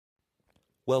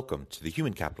Welcome to the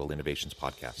Human Capital Innovations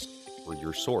Podcast. We're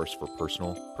your source for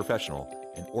personal, professional,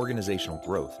 and organizational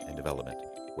growth and development,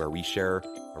 where we share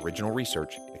original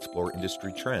research, explore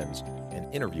industry trends,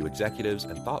 and interview executives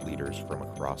and thought leaders from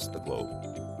across the globe.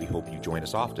 We hope you join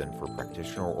us often for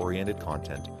practitioner-oriented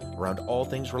content around all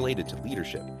things related to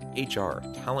leadership, HR,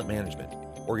 talent management,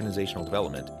 organizational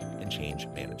development, and change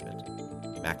management.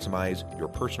 Maximize your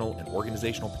personal and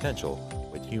organizational potential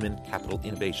with Human Capital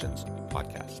Innovations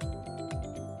Podcast.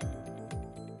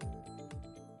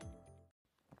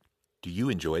 Do you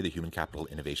enjoy the Human Capital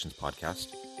Innovations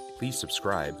Podcast? Please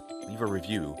subscribe, leave a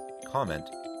review, comment,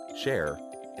 share,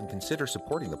 and consider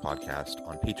supporting the podcast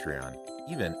on Patreon,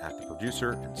 even at the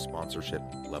producer and sponsorship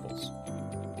levels.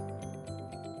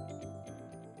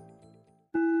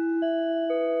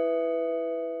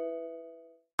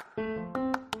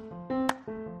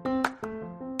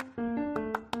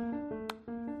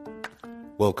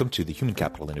 Welcome to the Human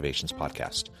Capital Innovations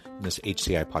Podcast. In this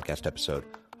HCI podcast episode,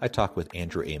 I talk with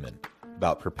Andrew Amann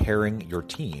about preparing your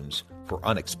teams for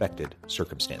unexpected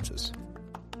circumstances.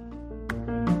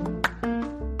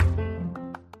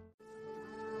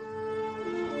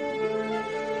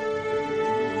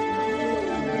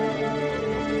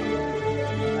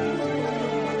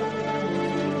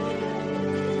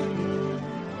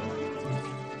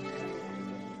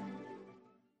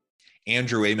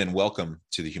 Andrew Amann, welcome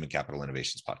to the Human Capital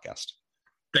Innovations Podcast.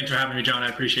 Thanks for having me, John. I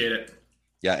appreciate it.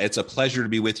 Yeah, it's a pleasure to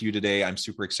be with you today. I'm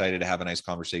super excited to have a nice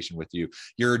conversation with you.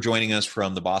 You're joining us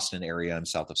from the Boston area. I'm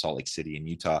south of Salt Lake City in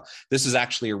Utah. This is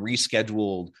actually a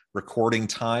rescheduled recording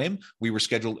time. We were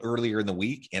scheduled earlier in the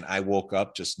week, and I woke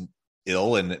up just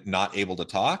ill and not able to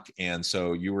talk. And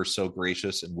so you were so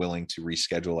gracious and willing to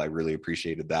reschedule. I really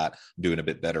appreciated that. I'm doing a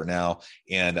bit better now.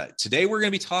 And today we're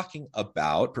going to be talking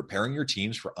about preparing your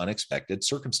teams for unexpected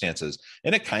circumstances.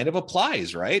 And it kind of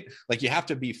applies, right? Like you have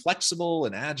to be flexible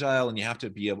and agile, and you have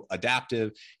to be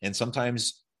adaptive. And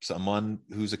sometimes someone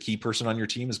who's a key person on your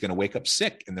team is going to wake up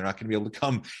sick and they're not going to be able to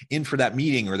come in for that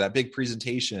meeting or that big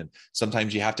presentation.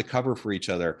 Sometimes you have to cover for each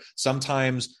other.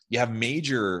 Sometimes you have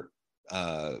major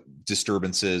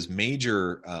disturbances,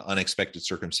 major unexpected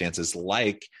circumstances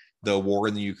like the war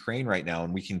in the Ukraine right now.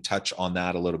 And we can touch on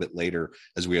that a little bit later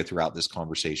as we go throughout this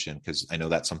conversation, because I know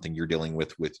that's something you're dealing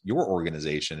with your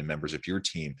organization and members of your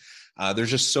team.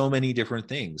 There's just so many different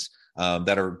things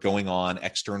that are going on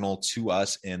external to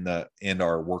us in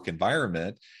our work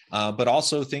environment, but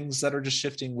also things that are just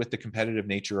shifting with the competitive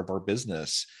nature of our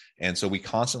business. And so we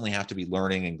constantly have to be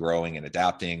learning and growing and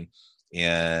adapting.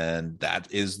 And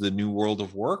that is the new world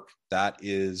of work. That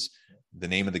is the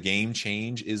name of the game.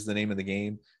 Change is the name of the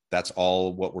game. That's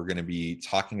all what we're going to be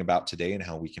talking about today, and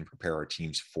how we can prepare our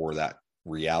teams for that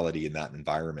reality in that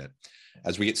environment.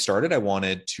 As we get started, I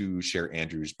wanted to share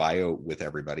Andrew's bio with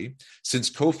everybody. Since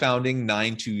co-founding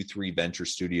 923 Venture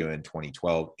Studio in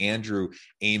 2012, Andrew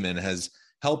Amann has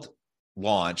helped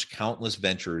launch countless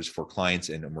ventures for clients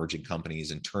and emerging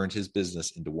companies, and turned his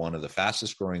business into one of the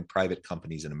fastest growing private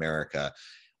companies in America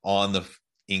on the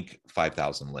Inc.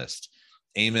 5000 list.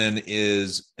 Amann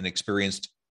is an experienced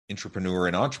intrapreneur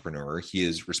and entrepreneur. He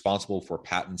is responsible for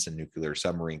patents and nuclear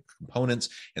submarine components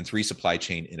and 3 supply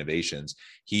chain innovations.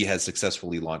 He has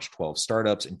successfully launched 12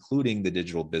 startups, including the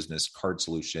digital business card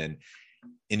solution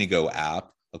Inigo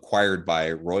app, acquired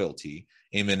by Royalty.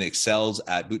 Amann excels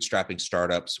at bootstrapping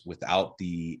startups without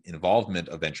the involvement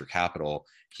of venture capital.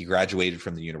 He graduated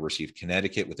from the University of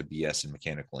Connecticut with a BS in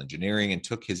mechanical engineering and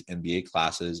took his MBA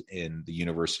classes in the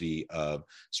University of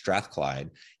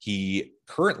Strathclyde. He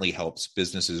currently helps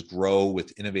businesses grow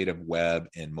with innovative web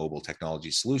and mobile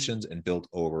technology solutions, and built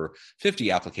over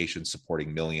 50 applications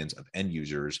supporting millions of end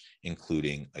users,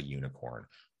 including a unicorn.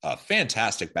 A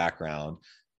fantastic background.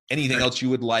 Anything else you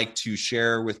would like to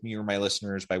share with me or my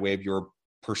listeners by way of your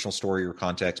personal story or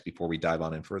context before we dive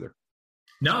on in further?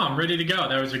 No, I'm ready to go.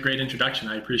 That was a great introduction.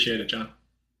 I appreciate it, John.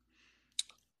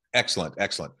 Excellent.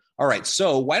 All right.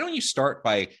 So why don't you start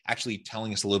by actually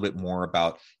telling us a little bit more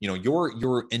about,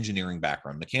 your engineering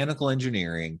background, mechanical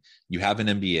engineering. You have an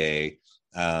MBA.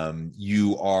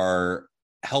 You are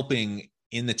helping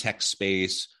in the tech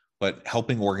space, but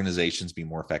helping organizations be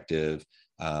more effective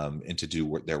and to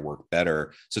do their work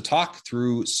better. So talk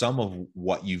through some of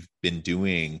what you've been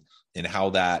doing and how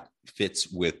that fits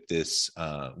with this,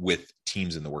 with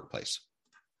teams in the workplace.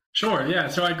 Sure. Yeah.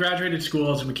 So I graduated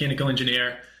school as a mechanical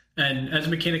engineer. And as a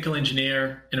mechanical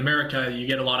engineer in America, you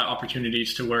get a lot of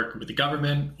opportunities to work with the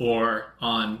government or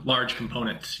on large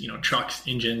components, trucks,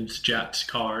 engines, jets,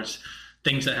 cars,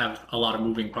 things that have a lot of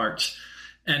moving parts.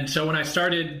 And so when I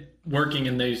started working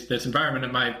in this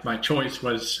environment, my choice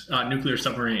was nuclear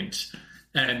submarines.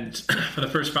 And for the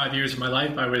first 5 years of my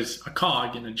life, I was a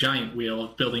cog in a giant wheel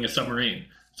of building a submarine.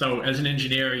 So as an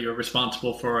engineer, you're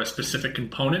responsible for a specific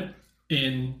component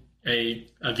in a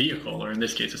vehicle, or in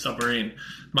this case, a submarine.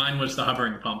 Mine was the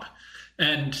hovering pump.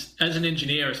 And as an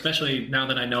engineer, especially now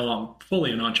that I know I'm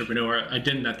fully an entrepreneur, I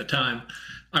didn't at the time,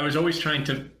 I was always trying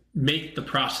to make the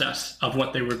process of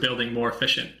what they were building more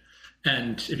efficient.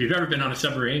 And if you've ever been on a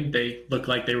submarine, they look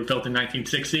like they were built in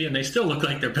 1960, and they still look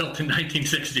like they're built in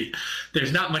 1960.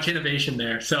 There's not much innovation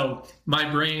there. So my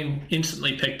brain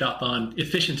instantly picked up on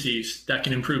efficiencies that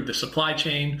can improve the supply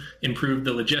chain, improve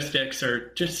the logistics,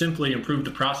 or just simply improve the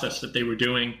process that they were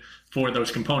doing for those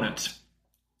components.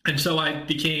 And so I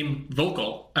became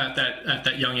vocal at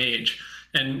that young age.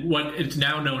 And what is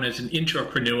now known as an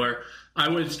intrapreneur, I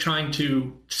was trying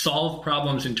to solve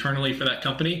problems internally for that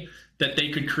company that they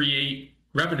could create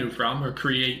revenue from, or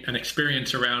create an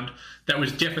experience around that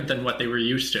was different than what they were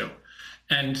used to.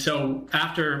 And so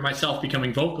after myself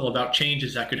becoming vocal about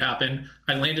changes that could happen,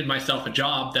 I landed myself a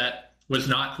job that was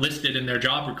not listed in their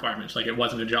job requirements, like it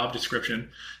wasn't a job description.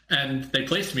 And they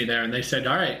placed me there, and they said,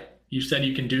 all right, you said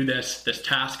you can do this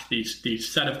task,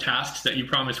 these set of tasks that you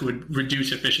promised would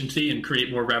reduce efficiency and create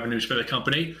more revenues for the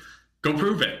company. Go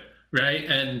prove it. Right.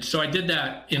 And so I did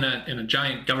that in a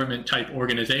giant government type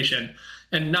organization.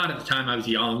 And not at the time, I was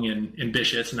young and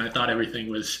ambitious, and I thought everything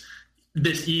was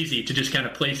this easy to just kind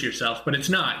of place yourself. But it's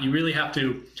not. You really have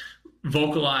to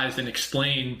vocalize and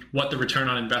explain what the return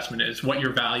on investment is, what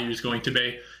your value is going to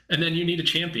be. And then you need a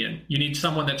champion. You need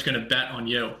someone that's going to bet on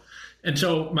you. And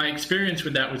so my experience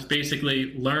with that was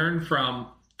basically learn from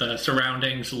the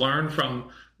surroundings, learn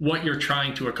from what you're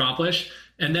trying to accomplish,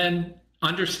 and then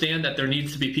understand that there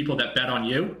needs to be people that bet on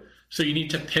you. So you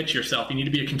need to pitch yourself. You need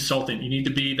to be a consultant. You need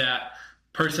to be that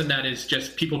person that is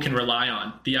just people can rely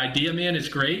on. The idea man is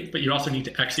great, but you also need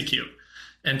to execute.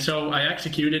 And so I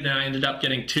executed, and I ended up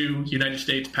getting 2 United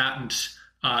States patents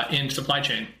in supply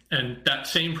chain. And that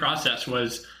same process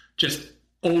was just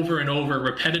over and over,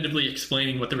 repetitively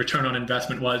explaining what the return on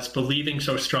investment was, believing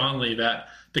so strongly that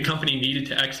the company needed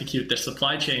to execute the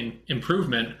supply chain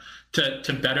improvement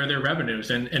to better their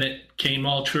revenues. And it came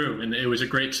all true. And it was a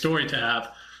great story to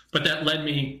have. But that led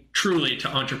me truly to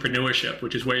entrepreneurship,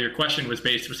 which is where your question was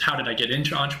based, was how did I get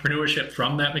into entrepreneurship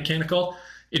from that mechanical?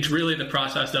 It's really the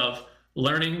process of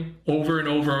learning over and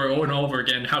over and over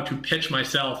again how to pitch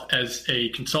myself as a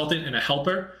consultant and a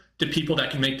helper to people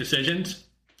that can make decisions,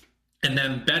 and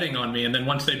then betting on me. And then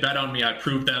once they bet on me, I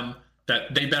proved them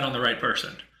that they bet on the right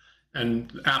person.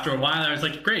 And after a while, I was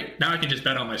like, great, now I can just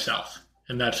bet on myself.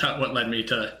 And that's what led me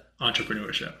to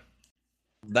entrepreneurship.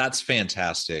 That's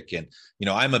fantastic. And,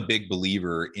 I'm a big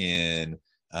believer in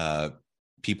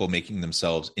people making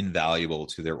themselves invaluable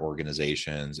to their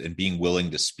organizations and being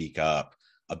willing to speak up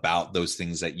about those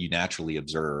things that you naturally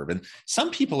observe. And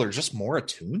some people are just more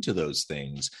attuned to those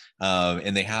things.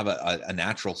 And they have a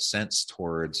natural sense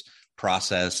towards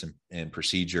process and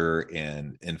procedure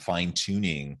and fine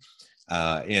tuning.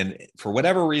 And for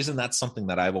whatever reason, that's something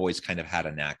that I've always kind of had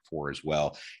a knack for as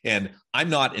well. And I'm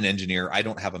not an engineer. I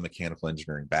don't have a mechanical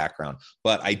engineering background,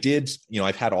 but I did,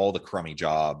 I've had all the crummy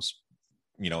jobs,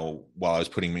 while I was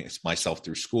putting myself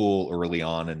through school early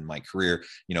on in my career,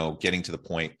 getting to the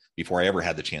point before I ever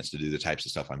had the chance to do the types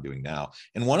of stuff I'm doing now.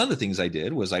 And one of the things I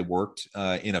did was I worked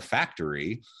in a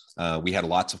factory. We had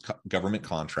lots of government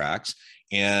contracts,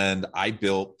 and I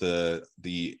built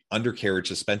the undercarriage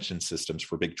suspension systems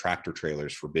for big tractor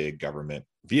trailers for big government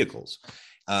vehicles.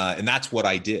 And that's what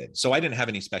I did. So I didn't have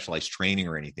any specialized training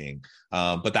or anything,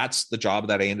 but that's the job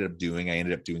that I ended up doing. I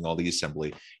ended up doing all the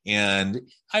assembly, and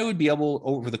I would be able,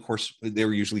 over the course, they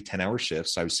were usually 10-hour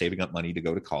shifts. I was saving up money to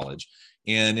go to college.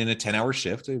 And in a 10-hour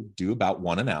shift, I would do about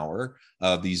 1 an hour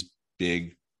of these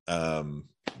big,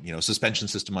 suspension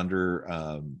system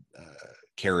under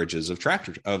carriages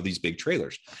of these big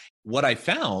trailers. What I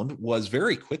found was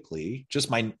very quickly, just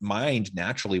my mind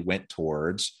naturally went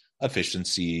towards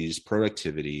efficiencies,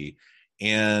 productivity,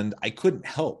 and I couldn't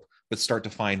help but start to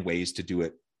find ways to do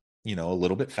it, a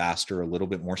little bit faster, a little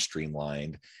bit more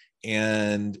streamlined.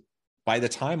 And by the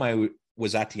time I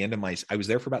was at the end of I was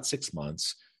there for about 6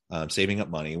 months, saving up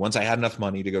money. Once I had enough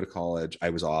money to go to college, I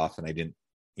was off, and I didn't,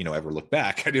 ever look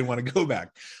back. I didn't want to go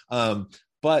back.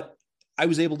 But I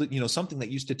was able to, something that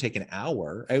used to take an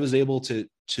hour, I was able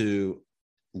to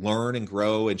learn and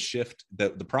grow and shift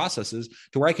the processes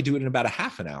to where I could do it in about a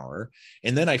half an hour.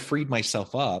 And then I freed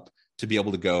myself up to be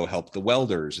able to go help the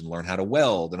welders and learn how to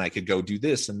weld. And I could go do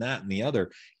this and that and the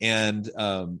other. And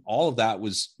all of that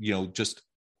was, just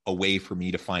a way for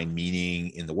me to find meaning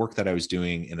in the work that I was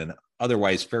doing in an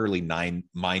otherwise fairly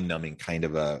mind-numbing kind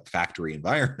of a factory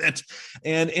environment.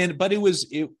 But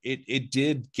it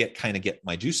did get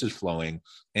my juices flowing,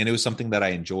 and it was something that I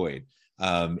enjoyed.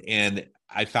 And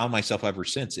I found myself ever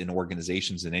since in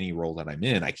organizations, in any role that I'm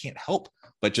in, I can't help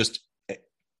but just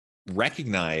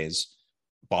recognize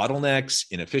bottlenecks,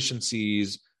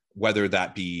 inefficiencies, whether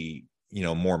that be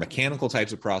more mechanical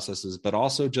types of processes, but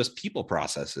also just people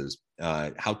processes,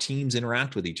 how teams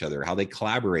interact with each other, how they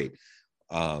collaborate,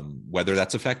 whether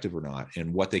that's effective or not,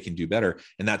 and what they can do better.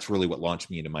 And that's really what launched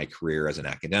me into my career as an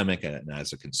academic and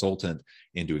as a consultant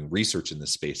in doing research in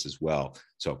this space as well.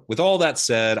 So with all that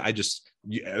said,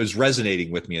 it was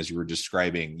resonating with me as you were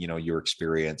describing, your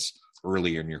experience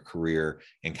earlier in your career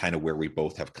and kind of where we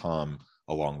both have come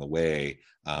along the way.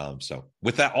 So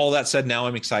with all that said, now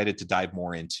I'm excited to dive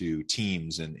more into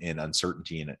teams and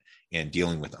uncertainty and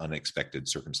dealing with unexpected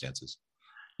circumstances.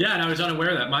 Yeah, and I was unaware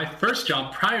of that. My first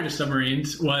job prior to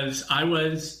submarines was I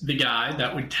was the guy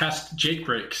that would test Jake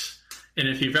brakes. And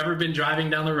if you've ever been driving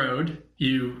down the road,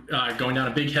 you going down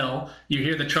a big hill, you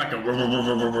hear the truck go, ruh, ruh,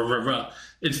 ruh, ruh, ruh, ruh, ruh.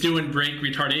 It's doing brake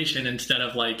retardation instead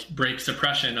of like brake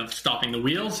suppression of stopping the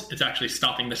wheels. It's actually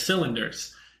stopping the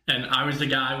cylinders. And I was the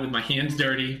guy with my hands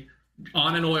dirty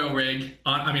on an oil rig,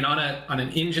 on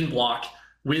an engine block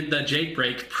with the Jake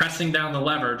brake, pressing down the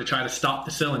lever to try to stop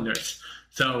the cylinders.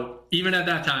 So even at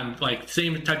that time, like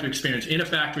same type of experience in a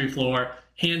factory floor,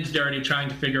 hands dirty, trying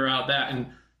to figure out that, and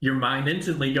your mind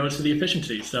instantly goes to the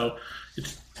efficiency. So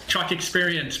it's truck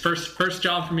experience. First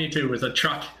job for me too was a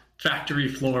truck factory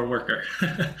floor worker.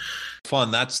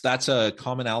 Fun. That's a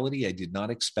commonality I did not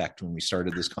expect when we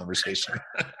started this conversation.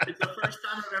 It's the first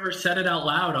time I've ever said it out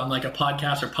loud on like a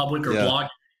podcast or public or blog.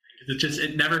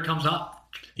 It never comes up.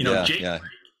 Jake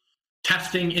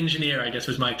testing engineer, I guess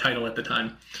was my title at the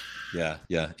time. Yeah.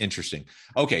 Interesting.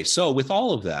 Okay. So with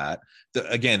all of that,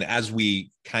 again, as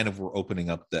we kind of were opening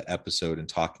up the episode and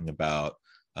talking about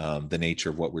the nature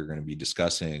of what we're going to be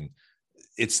discussing,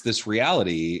 it's this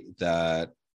reality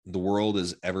that the world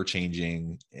is ever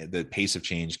changing. The pace of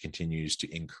change continues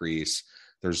to increase.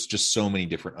 There's just so many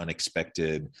different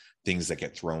unexpected things that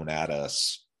get thrown at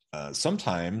us.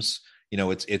 Sometimes,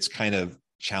 it's kind of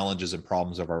challenges and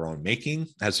problems of our own making,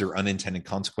 as there are unintended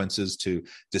consequences to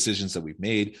decisions that we've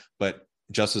made. But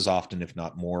just as often, if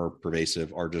not more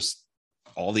pervasive, are just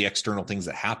all the external things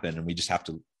that happen, and we just have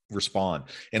to respond.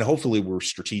 And hopefully we're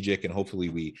strategic, and hopefully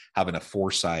we have enough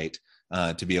foresight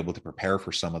to be able to prepare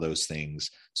for some of those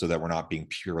things so that we're not being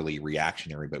purely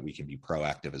reactionary, but we can be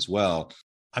proactive as well.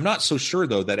 I'm not so sure,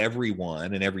 though, that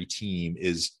everyone and every team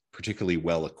is particularly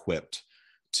well equipped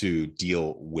to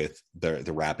deal with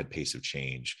the rapid pace of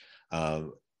change.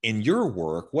 In your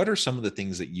work, what are some of the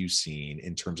things that you've seen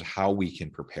in terms of how we can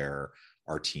prepare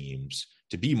our teams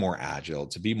to be more agile,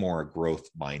 to be more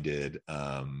growth-minded,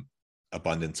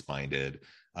 abundance-minded,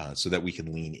 so that we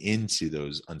can lean into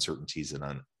those uncertainties and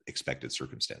unexpected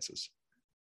circumstances?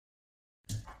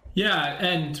 Yeah,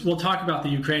 and we'll talk about the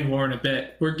Ukraine war in a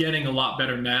bit. We're getting a lot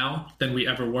better now than we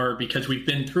ever were because we've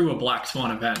been through a black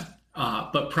swan event.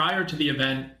 But prior to the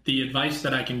event, the advice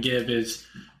that I can give is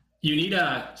you need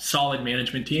a solid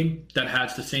management team that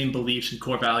has the same beliefs and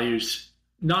core values,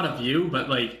 not of you, but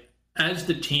like as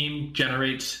the team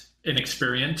generates an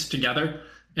experience together.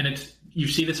 And you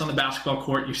see this on the basketball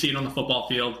court, you see it on the football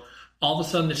field. All of a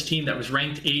sudden, this team that was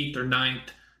ranked 8th or 9th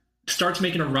starts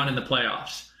making a run in the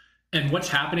playoffs. And what's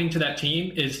happening to that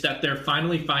team is that they're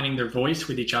finally finding their voice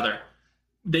with each other.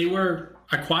 They were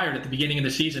acquired at the beginning of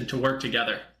the season to work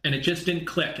together, and it just didn't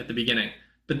click at the beginning.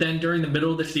 But then during the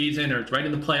middle of the season or right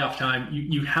in the playoff time,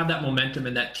 you have that momentum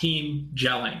and that team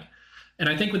gelling. And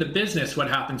I think with a business, what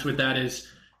happens with that is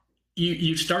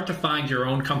you start to find your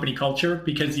own company culture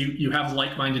because you have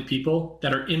like-minded people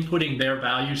that are inputting their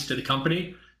values to the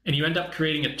company, and you end up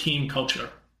creating a team culture.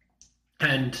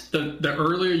 And the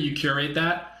earlier you curate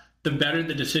that, the better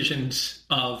the decisions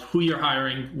of who you're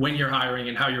hiring, when you're hiring,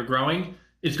 and how you're growing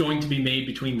is going to be made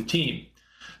between the team.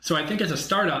 So I think as a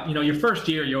startup, your first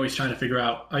year, you're always trying to figure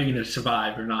out, are you going to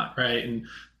survive or not, right? And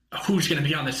who's going to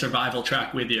be on the survival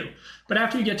track with you? But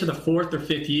after you get to the 4th or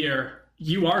 5th year,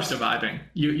 you are surviving.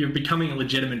 You're becoming a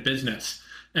legitimate business.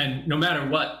 And no matter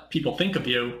what people think of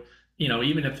you,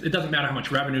 even if it doesn't matter how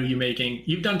much revenue you're making,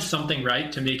 you've done something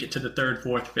right to make it to the 3rd,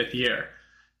 4th, 5th year.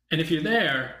 And if you're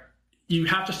there, you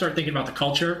have to start thinking about the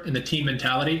culture and the team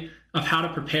mentality of how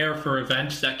to prepare for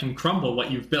events that can crumble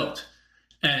what you've built.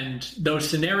 And those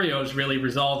scenarios really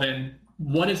resolve in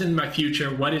what is in my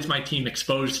future? What is my team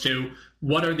exposed to?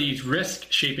 What are these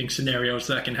risk shaping scenarios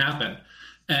that can happen?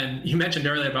 And you mentioned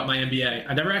earlier about my MBA.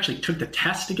 I never actually took the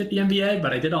test to get the MBA,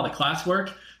 but I did all the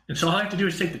classwork. And so all I have to do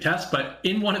is take the test. But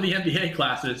in one of the MBA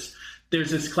classes,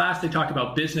 there's this class they talk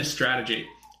about business strategy.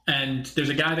 And there's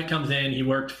a guy that comes in, he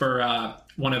worked for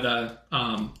one of the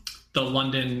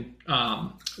London,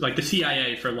 like the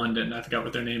CIA for London. I forgot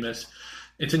what their name is.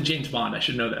 It's in James Bond. I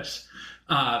should know this.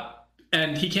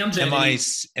 And he comes in.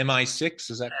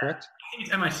 MI6, is that correct? I think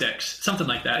it's MI6, something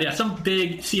like that. Yeah, some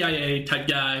big CIA type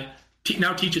guy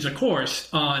now teaches a course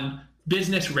on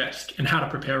business risk and how to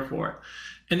prepare for it.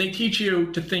 And they teach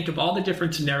you to think of all the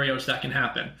different scenarios that can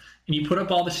happen. And you put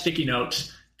up all the sticky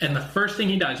notes. And the first thing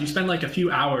he does, you spend like a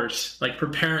few hours like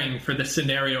preparing for the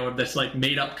scenario of this like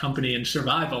made up company in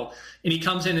survival. And he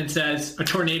comes in and says, a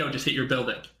tornado just hit your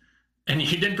building. And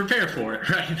you didn't prepare for it,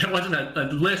 right? That wasn't a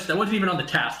list. That wasn't even on the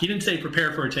task. He didn't say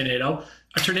prepare for a tornado.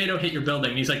 A tornado hit your building.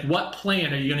 And he's like, what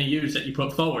plan are you going to use that you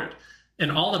put forward?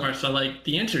 And all of us are like,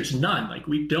 the answer is none. Like,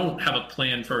 we don't have a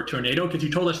plan for a tornado because you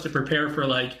told us to prepare for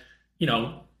like, you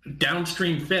know,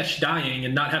 downstream fish dying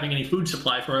and not having any food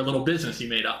supply for our little business you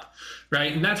made up,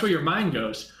 right? And that's where your mind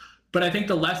goes. But I think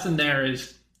the lesson there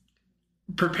is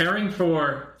preparing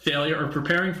for failure or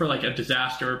preparing for like a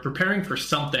disaster or preparing for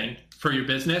something for your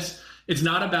business. It's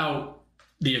not about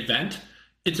the event.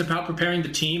 It's about preparing the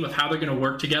team of how they're going to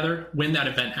work together when that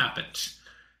event happens.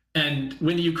 And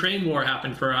when the Ukraine war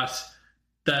happened for us,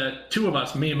 the two of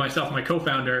us, me and myself, my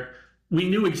co-founder, we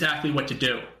knew exactly what to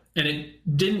do. And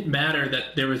it didn't matter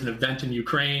that there was an event in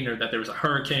Ukraine or that there was a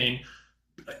hurricane.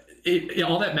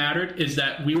 All that mattered is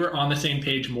that we were on the same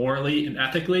page morally and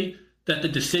ethically, that the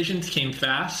decisions came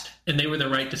fast and they were the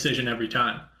right decision every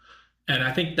time. And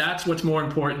I think that's what's more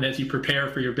important as you prepare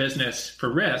for your business for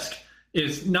risk,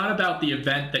 is not about the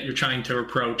event that you're trying to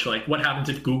approach. Like, what happens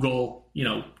if Google, you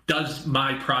know, does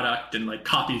my product and like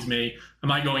copies me? Am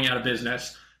I going out of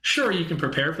business? Sure, you can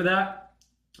prepare for that,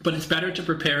 but it's better to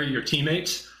prepare your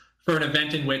teammates for an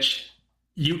event in which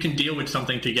you can deal with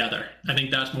something together. I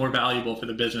think that's more valuable for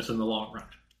the business in the long run.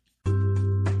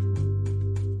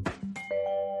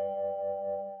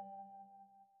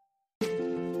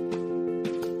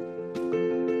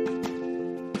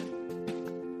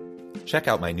 Check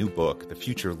out my new book, The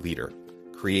Future Leader,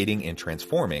 Creating and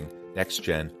Transforming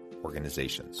Next-Gen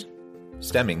Organizations.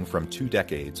 Stemming from 2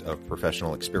 decades of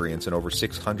professional experience and over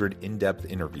 600 in-depth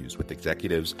interviews with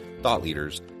executives, thought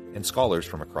leaders, and scholars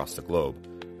from across the globe,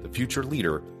 The Future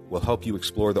Leader will help you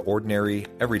explore the ordinary,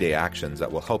 everyday actions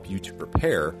that will help you to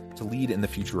prepare to lead in the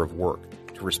future of work,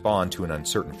 to respond to an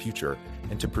uncertain future,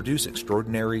 and to produce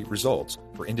extraordinary results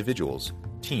for individuals,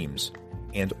 teams,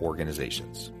 and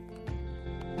organizations.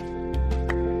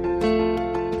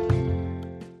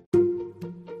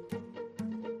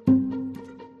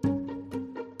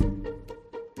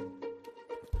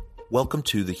 Welcome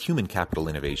to the Human Capital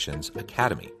Innovations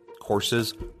Academy.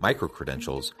 Courses,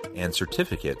 micro-credentials, and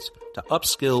certificates to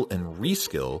upskill and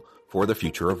reskill for the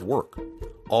future of work.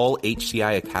 All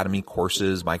HCI Academy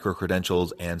courses,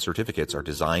 micro-credentials, and certificates are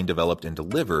designed, developed, and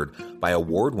delivered by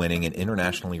award-winning and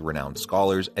internationally renowned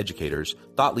scholars, educators,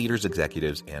 thought leaders,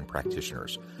 executives, and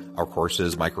practitioners. Our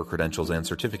courses, micro-credentials, and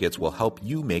certificates will help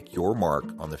you make your mark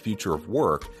on the future of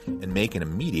work and make an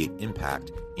immediate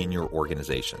impact in your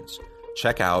organizations.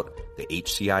 Check out the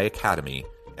HCI Academy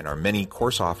and our many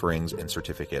course offerings and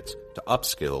certificates to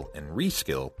upskill and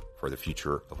reskill for the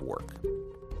future of work.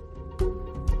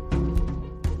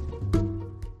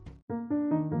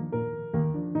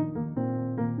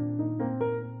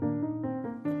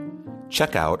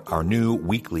 Check out our new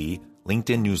weekly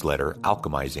LinkedIn newsletter,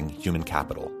 Alchemizing Human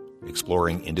Capital,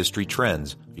 exploring industry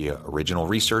trends via original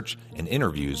research and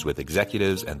interviews with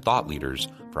executives and thought leaders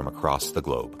from across the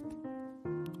globe.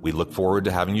 We look forward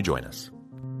to having you join us.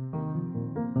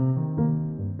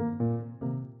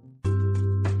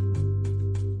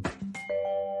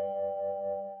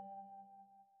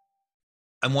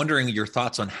 I'm wondering your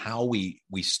thoughts on how we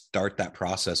start that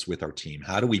process with our team.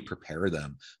 How do we prepare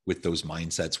them with those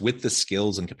mindsets, with the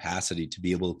skills and capacity to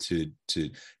be able to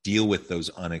deal with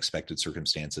those unexpected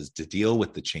circumstances, to deal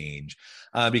with the change?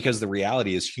 Because the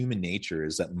reality is, human nature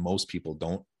is that most people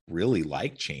don't really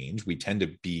like change. We tend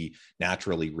to be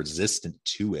naturally resistant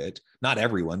to it. Not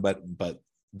everyone, but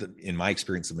in my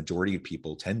experience, the majority of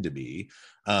people tend to be.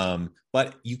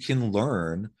 But you can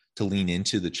learn to lean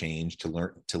into the change,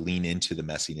 to lean into the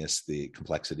messiness, the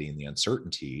complexity, and the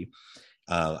uncertainty.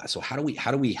 So how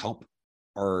do we help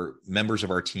our members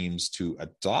of our teams to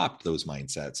adopt those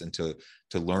mindsets and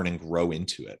to learn and grow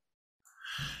into it?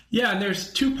 Yeah, and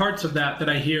there's 2 parts of that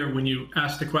I hear when you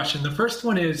ask the question. The first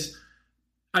one is,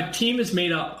 a team is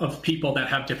made up of people that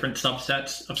have different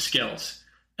subsets of skills.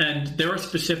 And there are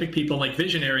specific people like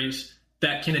visionaries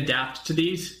that can adapt to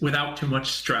these without too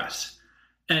much stress.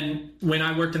 And when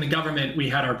I worked in the government, we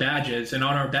had our badges, and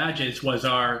on our badges was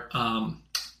our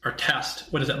test.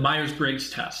 What is it?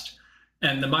 Myers-Briggs test.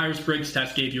 And the Myers-Briggs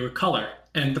test gave you a color.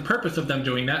 And the purpose of them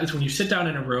doing that is when you sit down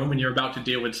in a room and you're about to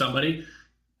deal with somebody,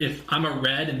 if I'm a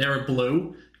red and they're a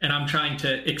blue, and I'm trying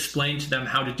to explain to them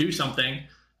how to do something,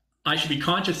 I should be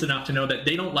conscious enough to know that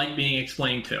they don't like being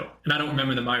explained to. And I don't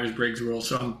remember the Myers-Briggs rule,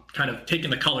 so I'm kind of taking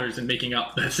the colors and making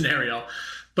up the scenario.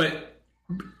 But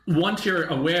once you're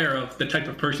aware of the type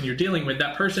of person you're dealing with,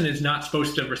 that person is not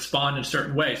supposed to respond in a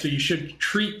certain way. So you should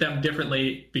treat them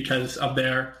differently because of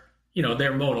their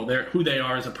modal, who they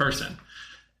are as a person.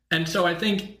 And so I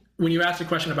think when you ask the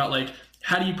question about like,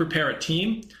 how do you prepare a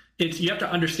team? You have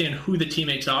to understand who the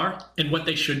teammates are and what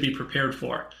they should be prepared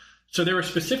for. So there are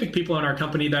specific people in our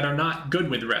company that are not good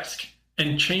with risk,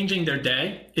 and changing their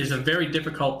day is a very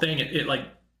difficult thing. It like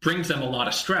brings them a lot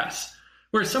of stress.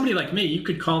 Whereas somebody like me, you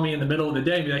could call me in the middle of the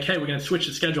day and be like, hey, we're going to switch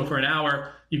the schedule for an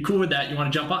hour. You cool with that? You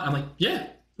want to jump on? I'm like, yeah,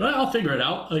 well, I'll figure it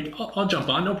out. Like, I'll jump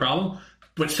on, no problem.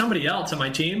 But somebody else on my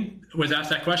team was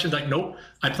asked that question, like, nope,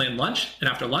 I plan lunch. And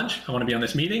after lunch, I want to be on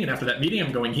this meeting. And after that meeting,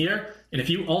 I'm going here. And if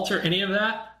you alter any of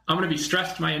that, I'm going to be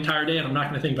stressed my entire day. And I'm not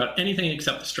going to think about anything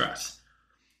except the stress.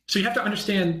 So you have to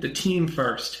understand the team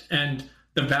first and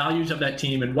the values of that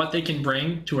team and what they can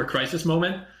bring to a crisis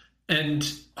moment,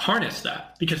 and harness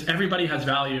that, because everybody has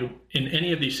value in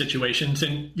any of these situations,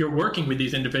 and you're working with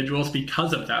these individuals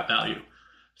because of that value.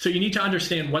 So you need to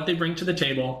understand what they bring to the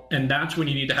table, and that's when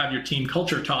you need to have your team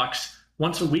culture talks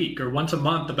once a week or once a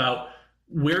month about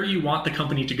where you want the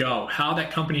company to go, how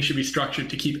that company should be structured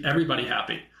to keep everybody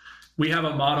happy. We have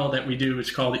a model that we do,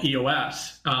 it's called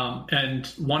EOS, and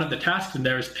one of the tasks in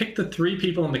there is pick the 3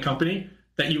 people in the company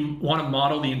that you want to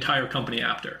model the entire company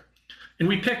after. And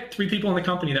we picked 3 people in the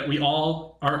company that we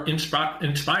all are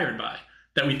inspired by,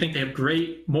 that we think they have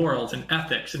great morals and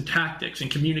ethics and tactics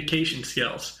and communication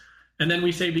skills. And then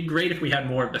we say it'd be great if we had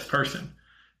more of this person.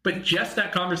 But just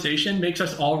that conversation makes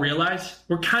us all realize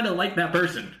we're kind of like that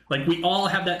person. Like we all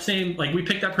have that same, like we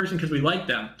picked that person because we like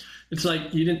them. It's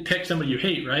like you didn't pick somebody you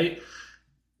hate, right?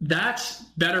 That's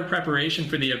better preparation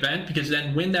for the event, because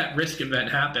then when that risk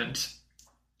event happens,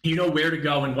 you know where to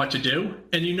go and what to do,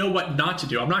 and you know what not to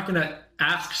do. I'm not going to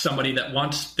ask somebody that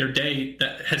wants their day,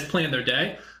 that has planned their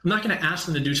day, I'm not going to ask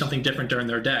them to do something different during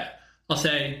their day. I'll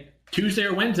say Tuesday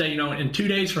or Wednesday, in 2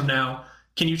 days from now,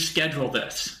 can you schedule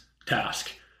this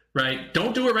task, right?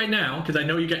 Don't do it right now because I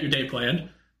know you got your day planned,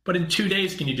 but in 2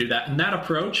 days, can you do that? And that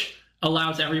approach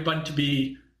allows everyone to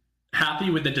be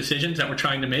happy with the decisions that we're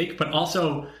trying to make, but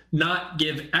also not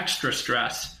give extra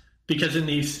stress, because in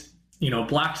these,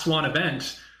 black swan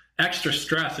events, extra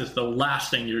stress is the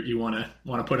last thing you want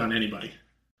to put on anybody.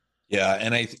 Yeah.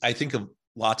 And I think of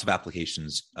lots of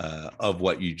applications of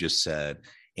what you just said.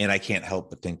 And I can't help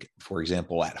but think, for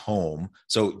example, at home.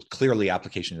 So clearly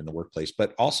application in the workplace,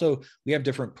 but also we have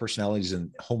different personalities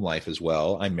in home life as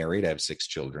well. I'm married. I have 6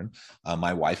 children.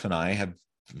 My wife and I have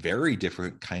very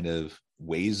different kind of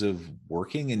ways of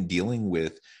working and dealing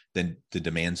with the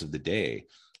demands of the day.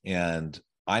 And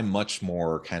I'm much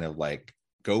more kind of like,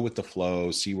 go with the flow,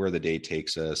 see where the day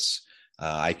takes us.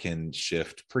 I can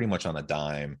shift pretty much on a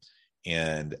dime.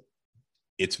 And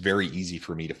it's very easy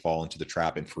for me to fall into the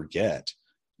trap and forget,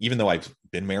 even though I've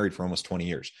been married for almost 20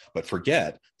 years, but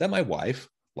forget that my wife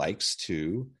likes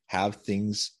to have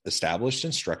things established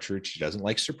and structured. She doesn't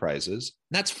like surprises.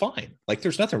 And that's fine. Like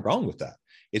there's nothing wrong with that.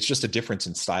 It's just a difference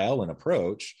in style and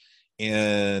approach.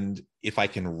 And if I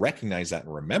can recognize that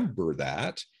and remember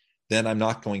that, then I'm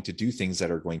not going to do things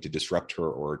that are going to disrupt her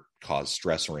or cause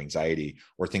stress or anxiety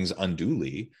or things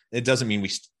unduly. It doesn't mean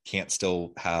we can't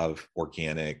still have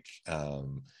organic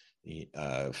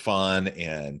fun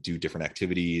and do different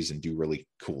activities and do really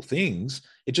cool things.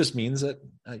 It just means that,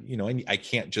 I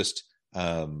can't just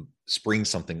spring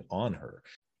something on her.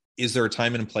 Is there a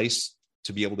time and place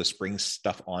to be able to spring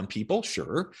stuff on people?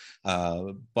 Sure.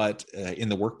 But in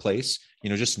the workplace,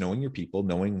 just knowing your people,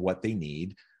 knowing what they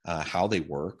need, how they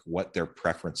work, what their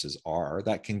preferences are,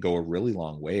 that can go a really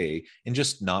long way in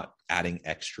just not adding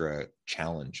extra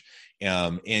challenge.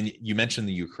 And you mentioned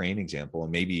the Ukraine example,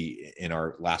 and maybe in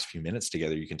our last few minutes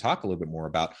together, you can talk a little bit more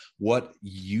about what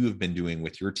you have been doing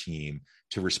with your team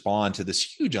to respond to this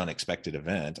huge unexpected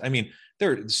event. I mean,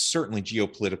 there's certainly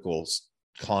geopolitical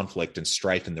conflict and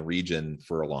strife in the region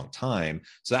for a long time.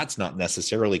 So that's not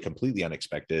necessarily completely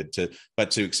unexpected,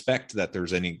 but to expect that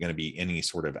there's going to be any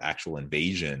sort of actual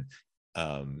invasion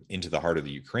into the heart of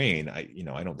the Ukraine, I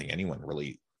don't think anyone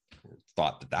really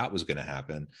thought that was going to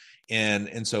happen.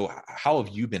 And so how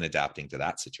have you been adapting to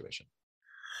that situation?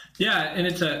 Yeah, and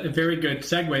it's a very good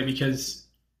segue, because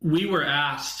we were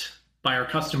asked by our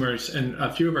customers, and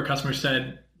a few of our customers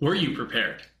said, were you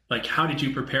prepared? Like, how did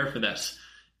you prepare for this?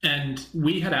 And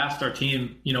we had asked our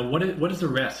team, what is the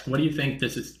risk? What do you think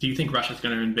this is? Do you think Russia's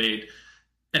going to invade?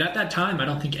 And at that time, I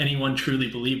don't think anyone truly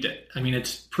believed it. I mean,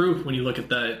 it's proof when you look at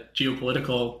the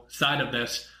geopolitical side of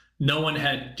this. No one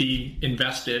had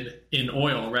de-invested in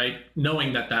oil, right?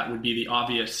 Knowing that that would be the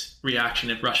obvious reaction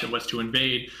if Russia was to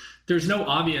invade. There's no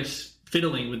obvious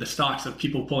fiddling with the stocks of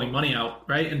people pulling money out,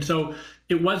 right? And so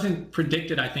it wasn't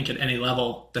predicted, I think, at any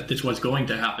level that this was going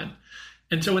to happen.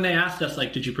 And so when they asked us,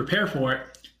 like, did you prepare for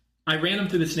it? I ran them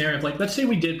through the scenario of, like, let's say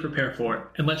we did prepare for it.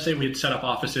 And let's say we had set up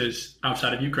offices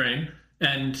outside of Ukraine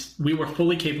and we were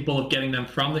fully capable of getting them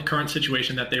from the current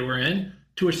situation that they were in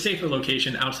to a safer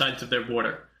location outside of their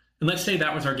border. And let's say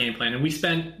that was our game plan. And we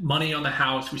spent money on the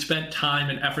house. We spent time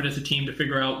and effort as a team to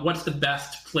figure out what's the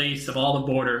best place of all the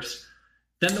borders.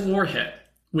 Then the war hit.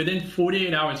 Within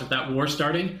 48 hours of that war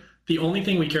starting, the only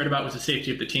thing we cared about was the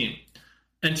safety of the team.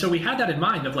 And so we had that in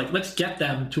mind of, like, let's get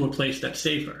them to a place that's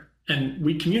safer. And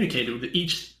we communicated with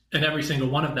each and every single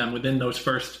one of them within those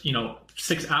first,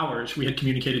 6 hours. We had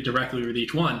communicated directly with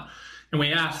each one. And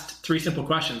we asked 3 simple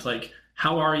questions, like,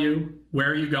 how are you?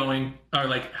 Where are you going? Or,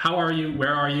 like, how are you?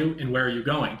 Where are you? And where are you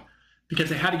going? Because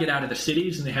they had to get out of the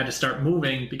cities and they had to start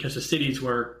moving because the cities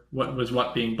were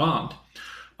what being bombed.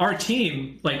 Our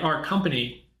team, like our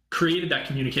company, created that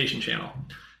communication channel.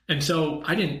 And so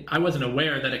I wasn't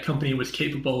aware that a company was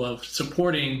capable of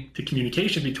supporting the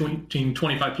communication between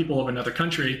 25 people of another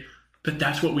country, but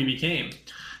that's what we became.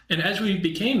 And as we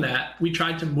became that, we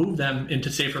tried to move them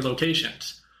into safer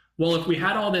locations. Well, if we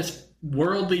had all this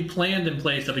worldly planned in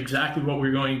place of exactly what we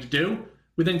were going to do,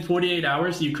 within 48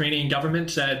 hours, the Ukrainian government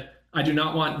said, I do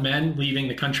not want men leaving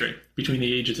the country between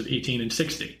the ages of 18 and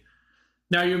 60.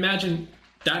 Now, you imagine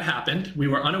that happened. We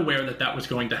were unaware that that was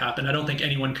going to happen. I don't think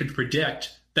anyone could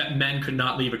predict that men could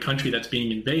not leave a country that's being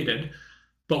invaded.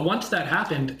 But once that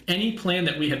happened, any plan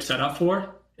that we had set up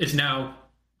for is now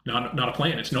not a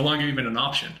plan. It's no longer even an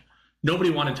option. Nobody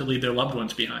wanted to leave their loved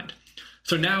ones behind.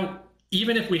 So now,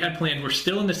 even if we had planned, we're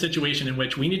still in the situation in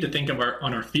which we need to think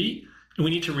on our feet and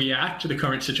we need to react to the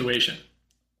current situation.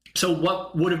 So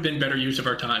what would have been better use of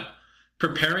our time?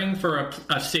 Preparing for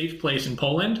a safe place in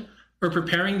Poland, or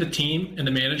preparing the team and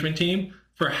the management team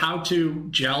for how to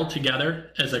gel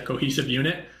together as a cohesive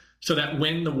unit so that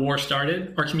when the war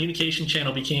started, our communication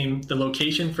channel became the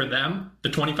location for them, the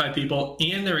 25 people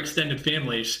and their extended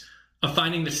families, of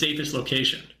finding the safest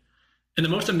location. And the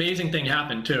most amazing thing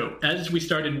happened too. As we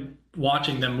started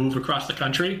watching them move across the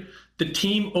country, the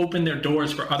team opened their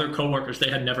doors for other coworkers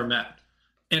they had never met.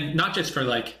 And not just for,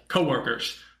 like,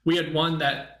 coworkers. We had one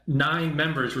that 9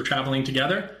 members were traveling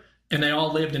together and they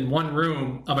all lived in one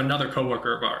room of another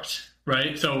coworker of ours,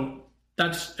 right? So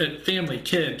that's family,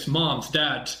 kids, moms,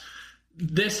 dads.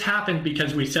 This happened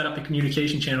because we set up the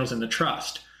communication channels and the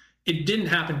trust. It didn't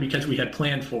happen because we had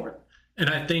planned for it. And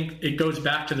I think it goes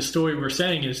back to the story we're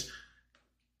saying is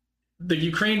the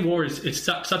Ukraine war is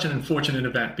such an unfortunate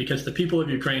event because the people of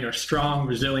Ukraine are strong,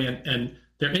 resilient, and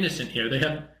they're innocent here. They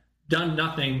have done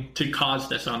nothing to cause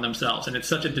this on themselves. And it's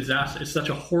such a disaster. It's such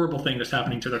a horrible thing that's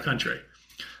happening to their country.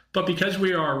 But because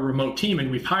we are a remote team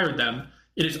and we've hired them,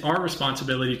 it is our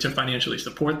responsibility to financially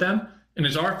support them. And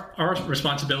it's our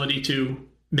responsibility to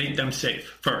make them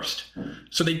safe first.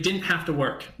 So they didn't have to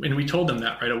work. And we told them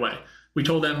that right away. We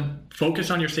told them, focus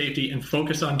on your safety and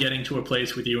focus on getting to a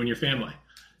place with you and your family.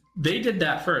 They did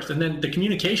that first. And then the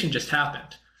communication just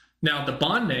happened. Now, the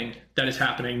bonding that is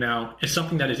happening now is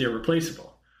something that is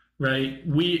irreplaceable, right?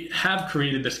 We have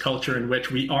created this culture in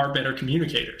which we are better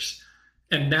communicators.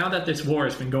 And now that this war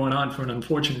has been going on for an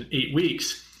unfortunate 8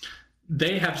 weeks,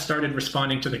 they have started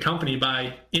responding to the company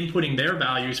by inputting their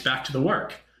values back to the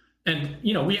work. And,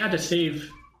 we had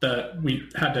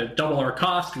to double our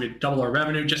cost, we had to double our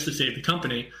revenue just to save the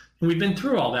company. And we've been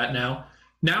through all that now.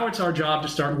 Now it's our job to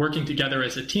start working together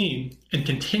as a team and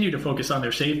continue to focus on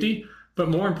their safety, but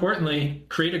more importantly,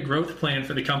 create a growth plan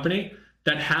for the company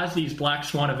that has these black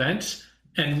swan events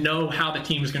and know how the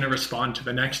team is going to respond to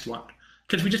the next one.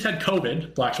 Because we just had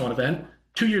COVID, black swan event.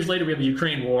 2 years later, we have the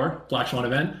Ukraine war, black swan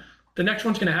event. The next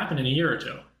one's going to happen in a year or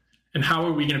two. And how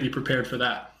are we going to be prepared for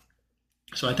that?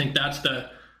 So I think that's the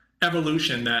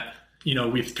evolution that,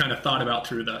 we've kind of thought about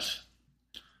through this.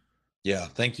 Yeah.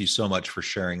 Thank you so much for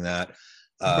sharing that.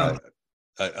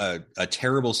 A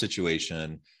terrible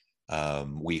situation.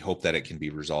 We hope that it can be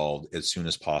resolved as soon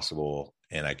as possible.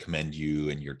 And I commend you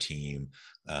and your team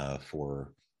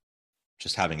for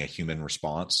just having a human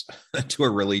response to a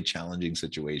really challenging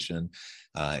situation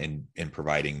and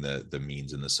providing the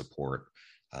means and the support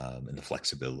and the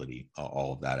flexibility.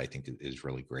 All of that, I think, is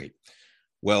really great.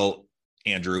 Well,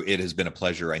 Andrew, it has been a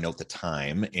pleasure. I note the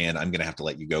time, and I'm going to have to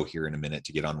let you go here in a minute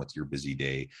to get on with your busy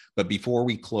day. But before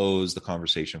we close the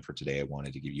conversation for today, I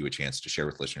wanted to give you a chance to share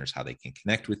with listeners how they can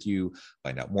connect with you,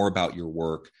 find out more about your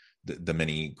work, the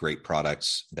many great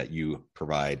products that you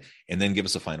provide, and then give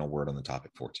us a final word on the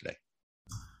topic for today.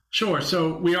 Sure.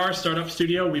 So we are a startup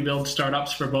studio. We build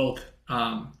startups for both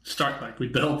we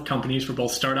build companies for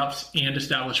both startups and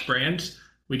established brands.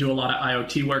 We do a lot of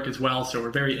IoT work as well, so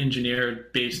we're very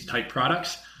engineered-based type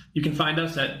products. You can find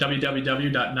us at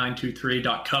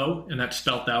www.923.co, and that's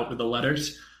spelled out with the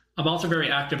letters. I'm also very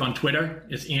active on Twitter.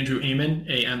 It's Andrew Amann,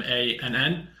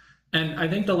 Amann. And I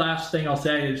think the last thing I'll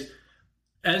say is,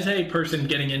 as a person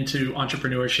getting into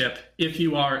entrepreneurship, if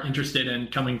you are interested in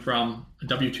coming from a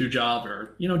W-2 job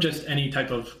or, just any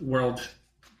type of world,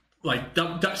 like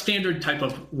standard type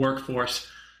of workforce,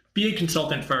 be a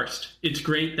consultant first. It's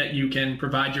great that you can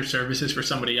provide your services for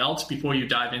somebody else before you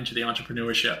dive into the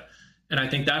entrepreneurship. And I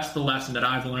think that's the lesson that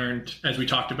I've learned as we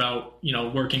talked about,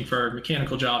 working for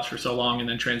mechanical jobs for so long and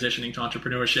then transitioning to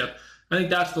entrepreneurship. I think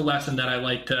that's the lesson that I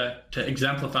like to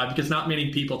exemplify, because not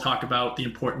many people talk about the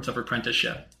importance of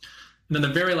apprenticeship. And then the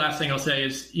very last thing I'll say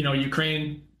is,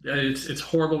 Ukraine, it's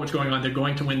horrible what's going on. They're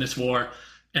going to win this war,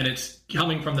 and it's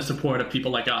coming from the support of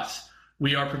people like us.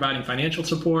 We are providing financial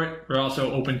support. We're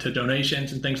also open to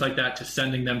donations and things like that, to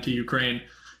sending them to Ukraine.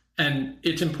 And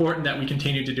it's important that we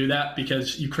continue to do that,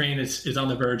 because Ukraine is on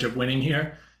the verge of winning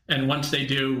here. And once they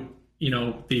do,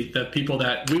 the people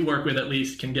that we work with at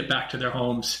least can get back to their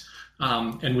homes.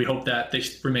 And we hope that they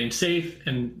remain safe,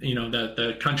 and,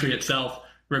 the country itself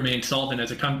remains solvent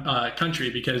as a country,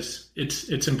 because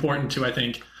it's important to, I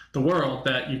think, the world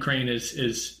that Ukraine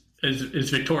is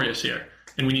victorious here.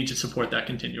 And we need to support that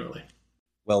continually.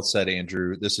 Well said,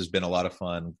 Andrew. This has been a lot of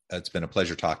fun. It's been a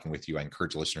pleasure talking with you. I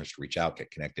encourage listeners to reach out, get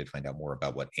connected, find out more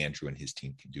about what Andrew and his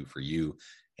team can do for you.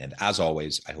 And as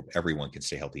always, I hope everyone can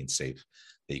stay healthy and safe,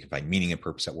 that you can find meaning and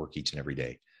purpose at work each and every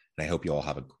day. And I hope you all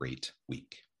have a great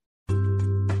week.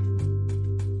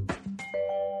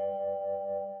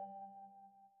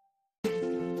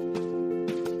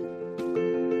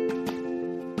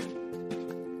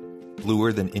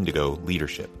 Bluer Than Indigo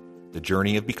Leadership, the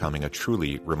journey of becoming a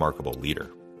truly remarkable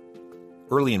leader.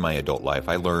 Early in my adult life,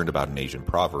 I learned about an Asian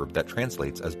proverb that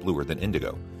translates as bluer than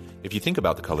indigo. If you think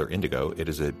about the color indigo, it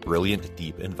is a brilliant,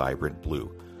 deep, and vibrant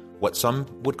blue, what some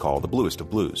would call the bluest of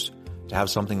blues. To have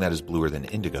something that is bluer than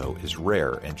indigo is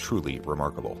rare and truly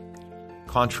remarkable.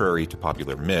 Contrary to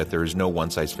popular myth, there is no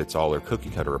one-size-fits-all or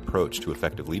cookie-cutter approach to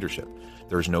effective leadership.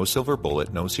 There is no silver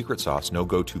bullet, no secret sauce, no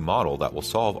go-to model that will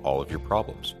solve all of your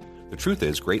problems. The truth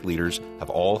is, great leaders have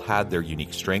all had their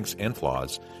unique strengths and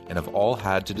flaws, and have all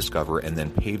had to discover and then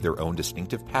pave their own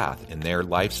distinctive path in their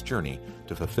life's journey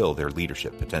to fulfill their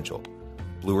leadership potential.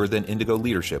 Bluer Than Indigo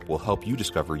Leadership will help you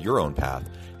discover your own path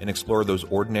and explore those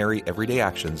ordinary, everyday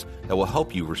actions that will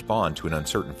help you respond to an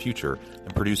uncertain future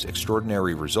and produce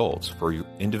extraordinary results for your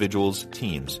individuals,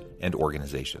 teams, and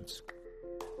organizations.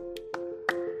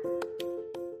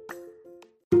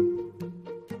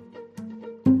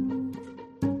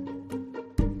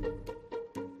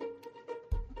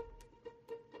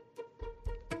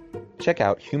 Check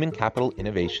out Human Capital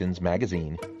Innovations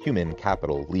magazine, Human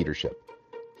Capital Leadership.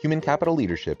 Human Capital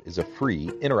Leadership is a free,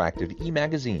 interactive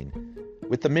e-magazine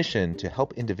with the mission to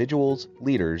help individuals,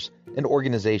 leaders, and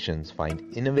organizations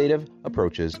find innovative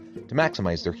approaches to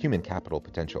maximize their human capital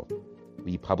potential.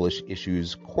 We publish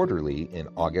issues quarterly in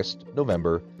August,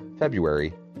 November,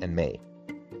 February, and May.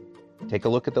 Take a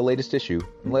look at the latest issue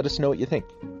and let us know what you think.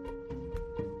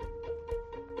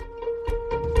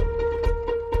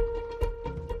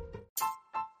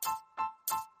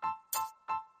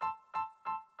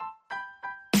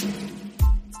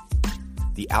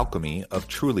 The alchemy of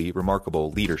truly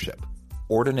remarkable leadership.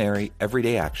 Ordinary,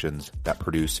 everyday actions that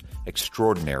produce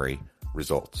extraordinary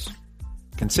results.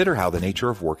 Consider how the nature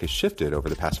of work has shifted over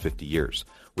the past 50 years.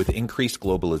 With increased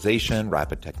globalization,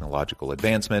 rapid technological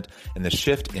advancement, and the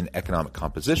shift in economic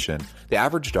composition, the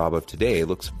average job of today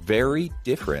looks very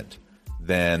different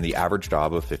than the average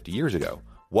job of 50 years ago.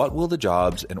 What will the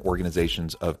jobs and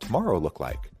organizations of tomorrow look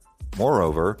like?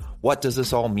 Moreover, what does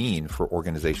this all mean for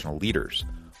organizational leaders?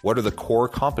 What are the core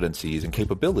competencies and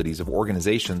capabilities of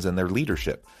organizations and their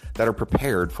leadership that are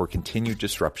prepared for continued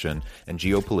disruption and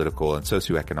geopolitical and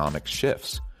socioeconomic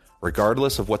shifts?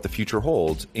 Regardless of what the future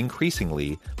holds,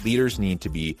 increasingly, leaders need to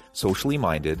be socially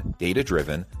minded,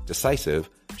 data-driven, decisive,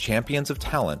 champions of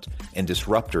talent, and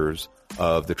disruptors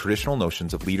of the traditional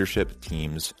notions of leadership,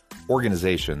 teams,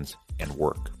 organizations, and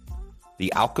work.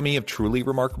 The alchemy of truly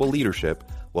remarkable leadership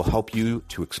will help you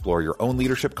to explore your own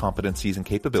leadership competencies and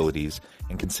capabilities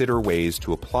and consider ways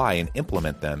to apply and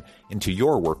implement them into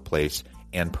your workplace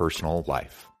and personal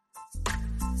life.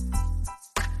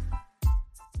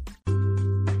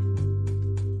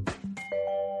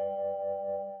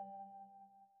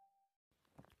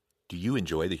 Do you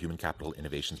enjoy the Human Capital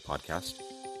Innovations podcast?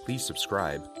 Please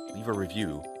subscribe, leave a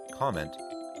review, comment,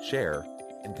 share,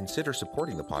 and consider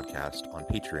supporting the podcast on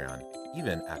Patreon,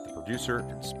 even at the producer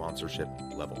and sponsorship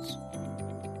levels.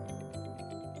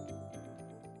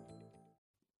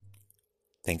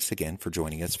 Thanks again for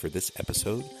joining us for this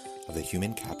episode of the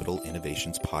Human Capital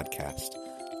Innovations podcast.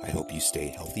 I hope you stay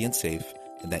healthy and safe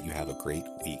and that you have a great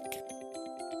week.